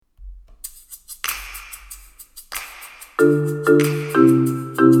Hey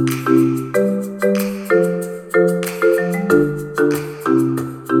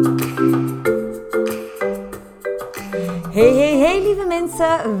lieve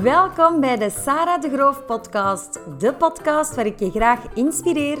mensen, welkom bij de Sarah de Groof podcast. De podcast waar ik je graag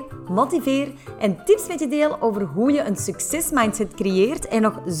inspireer, motiveer en tips met je deel over hoe je een succesmindset creëert en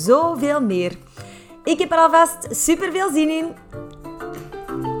nog zoveel meer. Ik heb er alvast super veel zin in.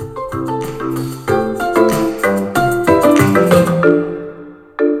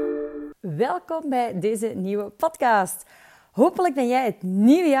 Welkom bij deze nieuwe podcast. Hopelijk ben jij het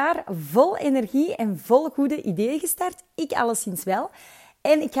nieuwe jaar vol energie en vol goede ideeën gestart. Ik alleszins wel.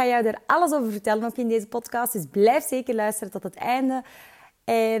 En ik ga jou er alles over vertellen ook in deze podcast. Dus blijf zeker luisteren tot het einde.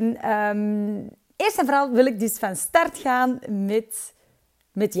 En eerst en vooral wil ik dus van start gaan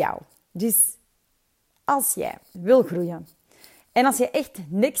met jou. Dus als jij wil groeien en als je echt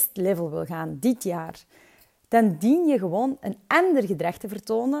next level wil gaan dit jaar, dan dien je gewoon een ander gedrag te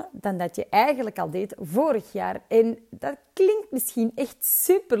vertonen dan dat je eigenlijk al deed vorig jaar. En dat klinkt misschien echt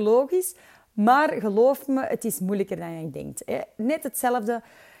super logisch, maar geloof me, het is moeilijker dan je denkt. Net hetzelfde.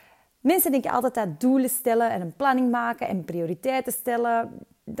 Mensen denken altijd dat doelen stellen en een planning maken en prioriteiten stellen,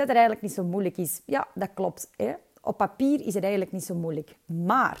 dat het eigenlijk niet zo moeilijk is. Ja, dat klopt. Op papier is het eigenlijk niet zo moeilijk.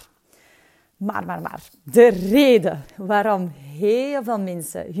 Maar. De reden waarom heel veel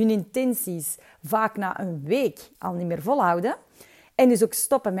mensen hun intenties vaak na een week al niet meer volhouden en dus ook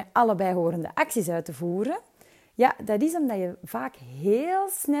stoppen met alle bijhorende acties uit te voeren, ja, dat is omdat je vaak heel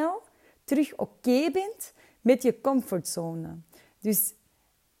snel terug oké bent met je comfortzone. Dus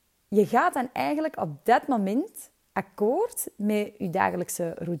je gaat dan eigenlijk op dat moment akkoord met je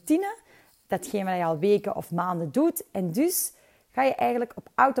dagelijkse routine, datgene wat je al weken of maanden doet, en dus ga je eigenlijk op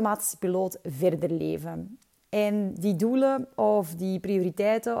automatische piloot verder leven. En die doelen of die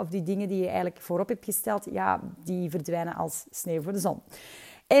prioriteiten of die dingen die je eigenlijk voorop hebt gesteld, ja, die verdwijnen als sneeuw voor de zon.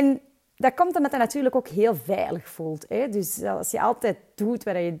 En dat komt omdat dat natuurlijk ook heel veilig voelt. Dus als je altijd doet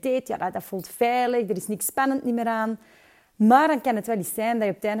wat je deed, ja, dat voelt veilig, er is niks spannend niet meer aan. Maar dan kan het wel eens zijn dat je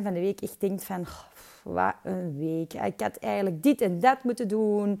op het einde van de week echt denkt van, wat een week. Ik had eigenlijk dit en dat moeten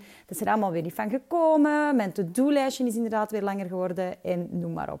doen. Dat is er allemaal weer niet van gekomen. Mijn to-do-lijstje is inderdaad weer langer geworden. En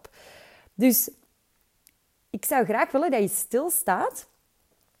noem maar op. Dus ik zou graag willen dat je stilstaat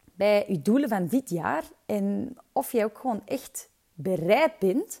bij je doelen van dit jaar. En of je ook gewoon echt bereid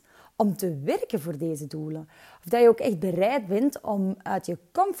bent om te werken voor deze doelen. Of dat je ook echt bereid bent om uit je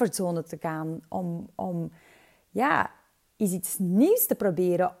comfortzone te gaan. Om is iets nieuws te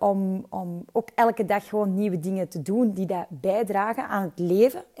proberen, om ook elke dag gewoon nieuwe dingen te doen die dat bijdragen aan het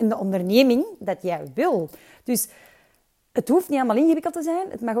leven en de onderneming dat jij wil. Dus het hoeft niet allemaal ingewikkeld te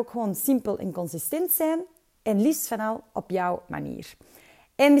zijn. Het mag ook gewoon simpel en consistent zijn en liefst vanal op jouw manier.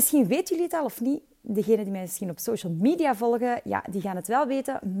 En misschien weten jullie het al of niet. Degenen die mij misschien op social media volgen, ja, die gaan het wel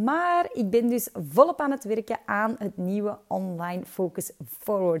weten. Maar ik ben dus volop aan het werken aan het nieuwe Online Focus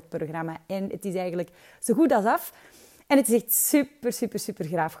Forward programma. En het is eigenlijk zo goed als af. En het is echt super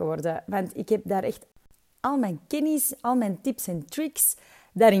gaaf geworden. Want ik heb daar echt al mijn kennis, al mijn tips en tricks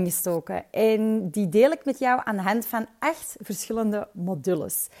daarin gestoken. En die deel ik met jou aan de hand van 8 verschillende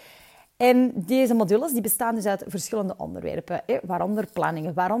modules. En deze modules die bestaan dus uit verschillende onderwerpen. Waaronder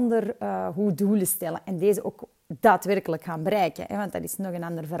planningen, waaronder hoe doelen stellen. En deze ook daadwerkelijk gaan bereiken. Want dat is nog een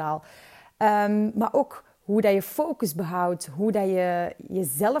ander verhaal. Maar ook hoe dat je focus behoudt. Hoe dat je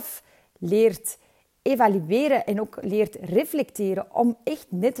jezelf leert evalueren en ook leert reflecteren om echt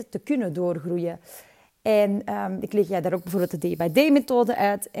net te kunnen doorgroeien. En ik leg jij daar ook bijvoorbeeld de day-by-day-methode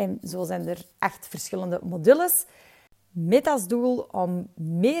uit. En zo zijn er 8 verschillende modules met als doel om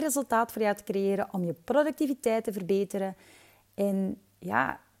meer resultaat voor jou te creëren, om je productiviteit te verbeteren. En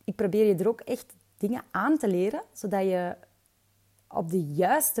ja, ik probeer je er ook echt dingen aan te leren, zodat je op de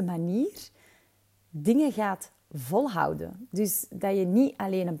juiste manier dingen gaat volhouden. Dus dat je niet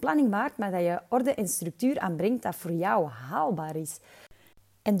alleen een planning maakt, maar dat je orde en structuur aanbrengt dat voor jou haalbaar is.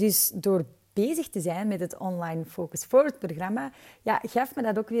 En dus door bezig te zijn met het Online Focus Forward programma, ja, gaf me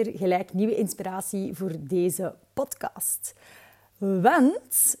dat ook weer gelijk nieuwe inspiratie voor deze podcast.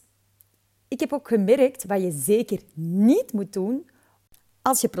 Want ik heb ook gemerkt wat je zeker niet moet doen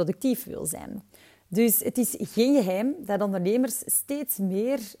als je productief wil zijn. Dus het is geen geheim dat ondernemers steeds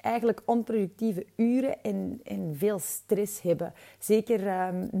meer eigenlijk onproductieve uren en veel stress hebben.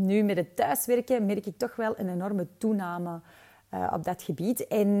 Zeker nu met het thuiswerken merk ik toch wel een enorme toename op dat gebied.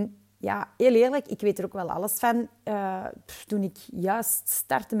 En ja, heel eerlijk, ik weet er ook wel alles van. Toen ik juist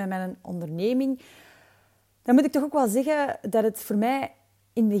startte met mijn onderneming, dan moet ik toch ook wel zeggen dat het voor mij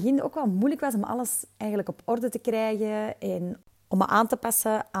in het begin ook wel moeilijk was om alles eigenlijk op orde te krijgen en om me aan te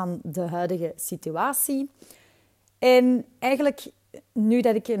passen aan de huidige situatie. En eigenlijk, nu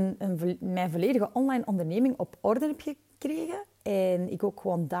dat ik mijn volledige online onderneming op orde heb gekregen en ik ook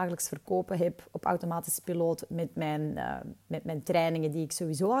gewoon dagelijks verkopen heb op automatische piloot met mijn trainingen die ik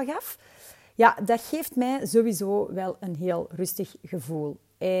sowieso al gaf, ja, dat geeft mij sowieso wel een heel rustig gevoel.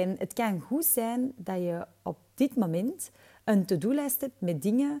 En het kan goed zijn dat je op dit moment een to-do-lijst hebt met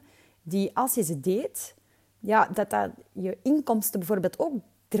dingen die, als je ze deed, ja, dat je inkomsten bijvoorbeeld ook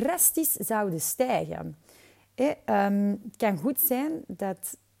drastisch zouden stijgen. Het kan goed zijn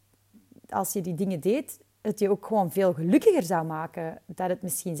dat als je die dingen deed, het je ook gewoon veel gelukkiger zou maken. Dat het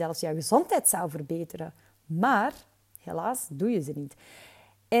misschien zelfs jouw gezondheid zou verbeteren. Maar helaas doe je ze niet.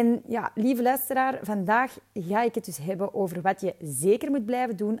 En ja, lieve luisteraar, vandaag ga ik het dus hebben over wat je zeker moet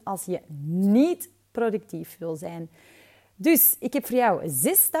blijven doen als je niet productief wil zijn. Dus ik heb voor jou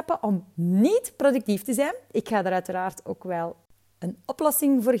 6 stappen om niet productief te zijn. Ik ga er uiteraard ook wel een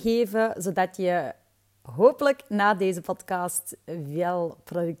oplossing voor geven, zodat je hopelijk na deze podcast wel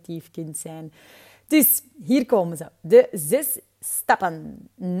productief kunt zijn. Dus hier komen ze. De 6 stappen.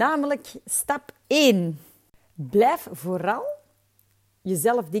 Namelijk stap 1. Blijf vooral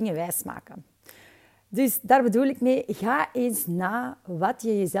jezelf dingen wijsmaken. Dus daar bedoel ik mee, ga eens na wat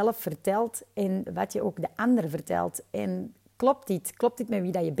je jezelf vertelt en wat je ook de ander vertelt. En klopt dit? Klopt dit met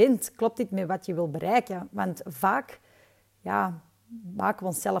wie dat je bent? Klopt dit met wat je wil bereiken? Want vaak maken we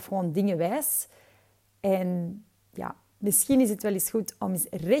onszelf gewoon dingen wijs. En ja, misschien is het wel eens goed om eens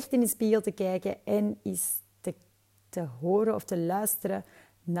recht in de spiegel te kijken en eens te horen of te luisteren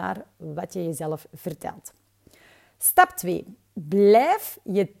naar wat je jezelf vertelt. Stap 2. Blijf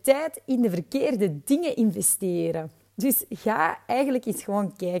je tijd in de verkeerde dingen investeren. Dus ga eigenlijk eens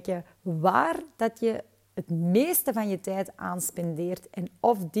gewoon kijken waar dat je het meeste van je tijd aan spendeert en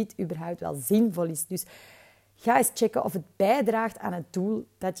of dit überhaupt wel zinvol is. Dus ga eens checken of het bijdraagt aan het doel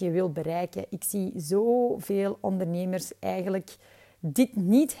dat je wilt bereiken. Ik zie zoveel ondernemers eigenlijk dit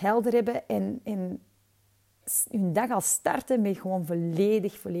niet helder hebben en hun dag al starten met gewoon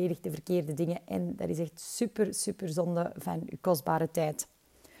volledig de verkeerde dingen. En dat is echt super zonde van je kostbare tijd.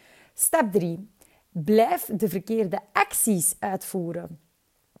 Stap 3. Blijf de verkeerde acties uitvoeren.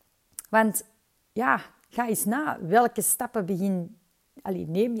 Want ja, ga eens na. Welke stappen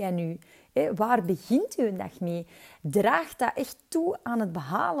neem jij nu? Waar begint je dag mee? Draagt dat echt toe aan het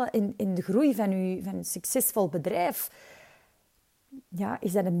behalen en de groei van een succesvol bedrijf? Ja,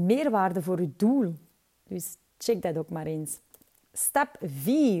 is dat een meerwaarde voor je doel? Dus check dat ook maar eens. Stap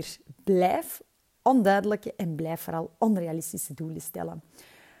 4. Blijf onduidelijke en blijf vooral onrealistische doelen stellen.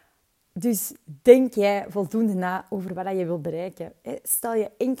 Dus denk jij voldoende na over wat je wilt bereiken. Stel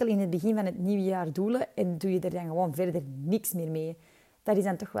je enkel in het begin van het nieuwe jaar doelen en doe je er dan gewoon verder niks meer mee. Dat is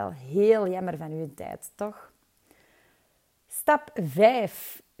dan toch wel heel jammer van uw tijd, toch? Stap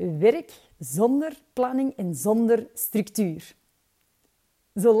 5. Werk zonder planning en zonder structuur.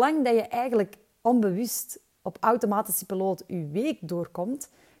 Zolang dat je eigenlijk onbewust op automatische piloot je week doorkomt,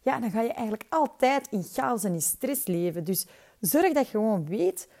 ja, dan ga je eigenlijk altijd in chaos en in stress leven. Dus zorg dat je gewoon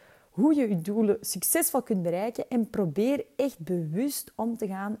weet hoe je je doelen succesvol kunt bereiken en probeer echt bewust om te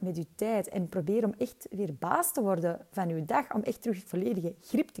gaan met je tijd. En probeer om echt weer baas te worden van je dag, om echt terug volledige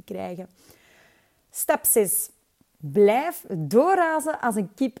grip te krijgen. Stap 6. Blijf doorrazen als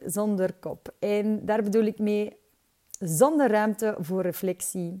een kip zonder kop. En daar bedoel ik mee zonder ruimte voor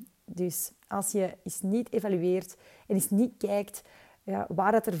reflectie. Dus als je eens niet evalueert en eens niet kijkt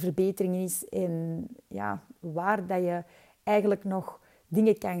waar dat er verbetering is en waar dat je eigenlijk nog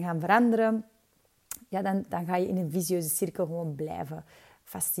dingen kan gaan veranderen, dan ga je in een vicieuze cirkel gewoon blijven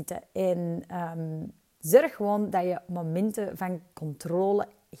vastzitten. En zorg gewoon dat je momenten van controle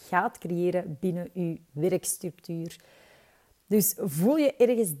gaat creëren binnen je werkstructuur. Dus voel je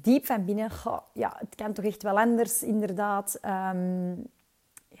ergens diep van binnen, het kan toch echt wel anders, inderdaad.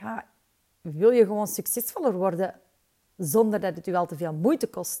 Wil je gewoon succesvoller worden zonder dat het je wel te veel moeite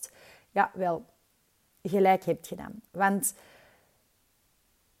kost? Ja, wel, gelijk hebt gedaan. Want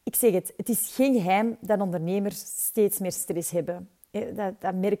ik zeg het is geen geheim dat ondernemers steeds meer stress hebben.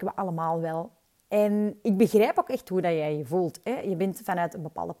 Dat merken we allemaal wel. En ik begrijp ook echt hoe dat jij je voelt. Je bent vanuit een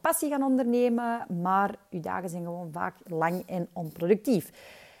bepaalde passie gaan ondernemen, maar je dagen zijn gewoon vaak lang en onproductief.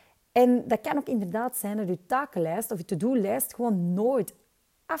 En dat kan ook inderdaad zijn dat je takenlijst of je to-do-lijst gewoon nooit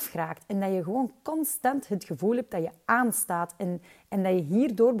afgeraakt. En dat je gewoon constant het gevoel hebt dat je aanstaat. En dat je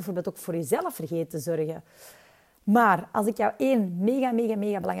hierdoor bijvoorbeeld ook voor jezelf vergeet te zorgen. Maar als ik jou 1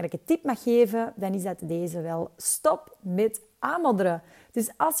 mega belangrijke tip mag geven, dan is dat deze wel. Stop met aanmodderen. Dus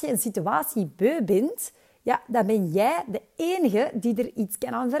als je een situatie beu bent, dan ben jij de enige die er iets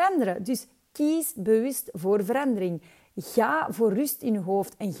kan aan veranderen. Dus kies bewust voor verandering. Ga voor rust in je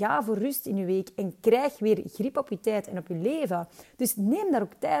hoofd en ga voor rust in je week en krijg weer grip op je tijd en op je leven. Dus neem daar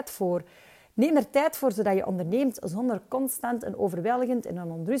ook tijd voor. Neem er tijd voor zodat je onderneemt zonder constant een overweldigend en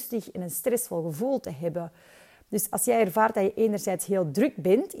een onrustig en een stressvol gevoel te hebben. Dus als jij ervaart dat je enerzijds heel druk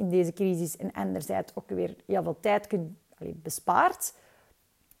bent in deze crisis en anderzijds ook weer heel veel tijd bespaart,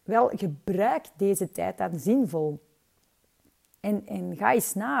 wel, gebruik deze tijd dan zinvol. En ga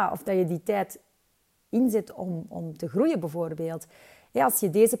eens na of dat je die tijd inzet om te groeien bijvoorbeeld. Ja, als je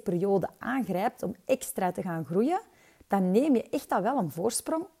deze periode aangrijpt om extra te gaan groeien, dan neem je echt al wel een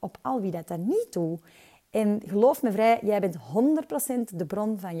voorsprong op al wie dat niet doet. En geloof me vrij, jij bent 100% de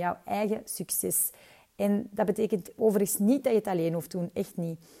bron van jouw eigen succes. En dat betekent overigens niet dat je het alleen hoeft te doen, echt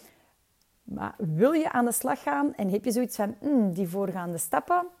niet. Maar wil je aan de slag gaan en heb je zoiets van die voorgaande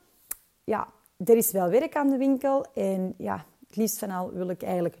stappen? Ja, er is wel werk aan de winkel en ja, het liefst van al wil ik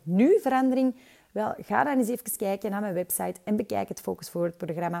eigenlijk nu verandering. Wel, ga dan eens even kijken naar mijn website en bekijk het Focus Forward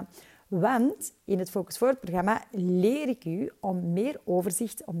programma. Want in het Focus Forward programma leer ik u om meer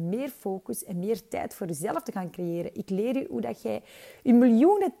overzicht, om meer focus en meer tijd voor jezelf te gaan creëren. Ik leer u hoe dat jij je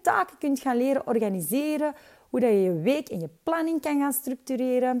miljoenen taken kunt gaan leren organiseren, hoe dat je je week en je planning kan gaan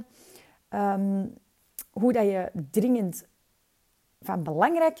structureren, hoe dat je dringend van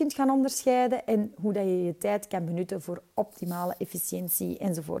belangrijk kunt gaan onderscheiden en hoe dat je je tijd kan benutten voor optimale efficiëntie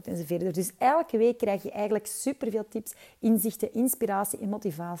enzovoort enzovoort. Dus elke week krijg je eigenlijk superveel tips, inzichten, inspiratie en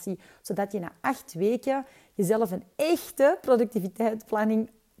motivatie, zodat je na 8 weken jezelf een echte productiviteitsplanning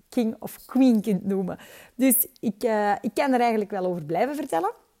king of queen kunt noemen. Dus ik kan er eigenlijk wel over blijven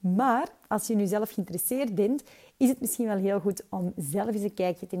vertellen, maar als je nu zelf geïnteresseerd bent, is het misschien wel heel goed om zelf eens een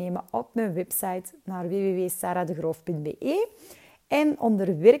kijkje te nemen op mijn website naar www.saradegroof.be. En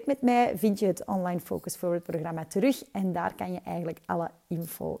onder werk met mij vind je het Online Focus Forward programma terug. En daar kan je eigenlijk alle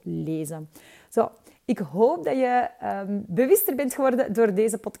info lezen. Zo, ik hoop dat je bewuster bent geworden door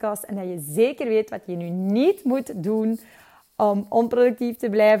deze podcast. En dat je zeker weet wat je nu niet moet doen om onproductief te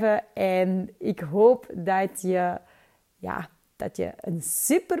blijven. En ik hoop dat je een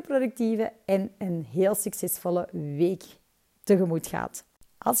super productieve en een heel succesvolle week tegemoet gaat.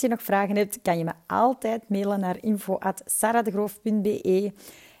 Als je nog vragen hebt, kan je me altijd mailen naar info@saradegroof.be.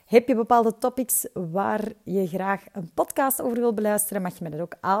 Heb je bepaalde topics waar je graag een podcast over wil beluisteren, mag je me dat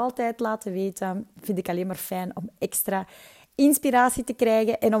ook altijd laten weten. Vind ik alleen maar fijn om extra inspiratie te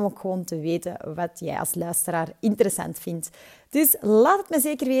krijgen en om ook gewoon te weten wat jij als luisteraar interessant vindt. Dus laat het me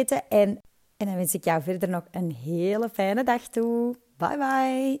zeker weten en dan wens ik jou verder nog een hele fijne dag toe. Bye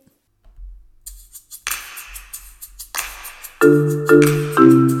bye!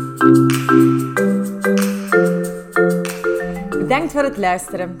 Bedankt voor het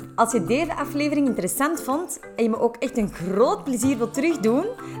luisteren. Als je deze aflevering interessant vond en je me ook echt een groot plezier wilt terugdoen,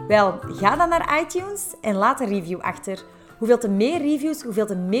 wel, ga dan naar iTunes en laat een review achter. Hoeveel te meer reviews, hoeveel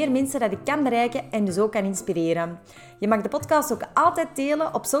te meer mensen dat ik kan bereiken en dus ook kan inspireren. Je mag de podcast ook altijd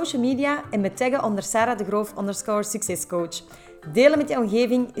delen op social media en me taggen onder SarahDeGroof_succescoach. Delen met je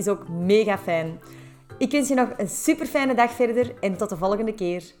omgeving is ook mega fijn. Ik wens je nog een super fijne dag verder en tot de volgende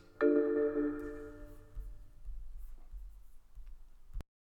keer.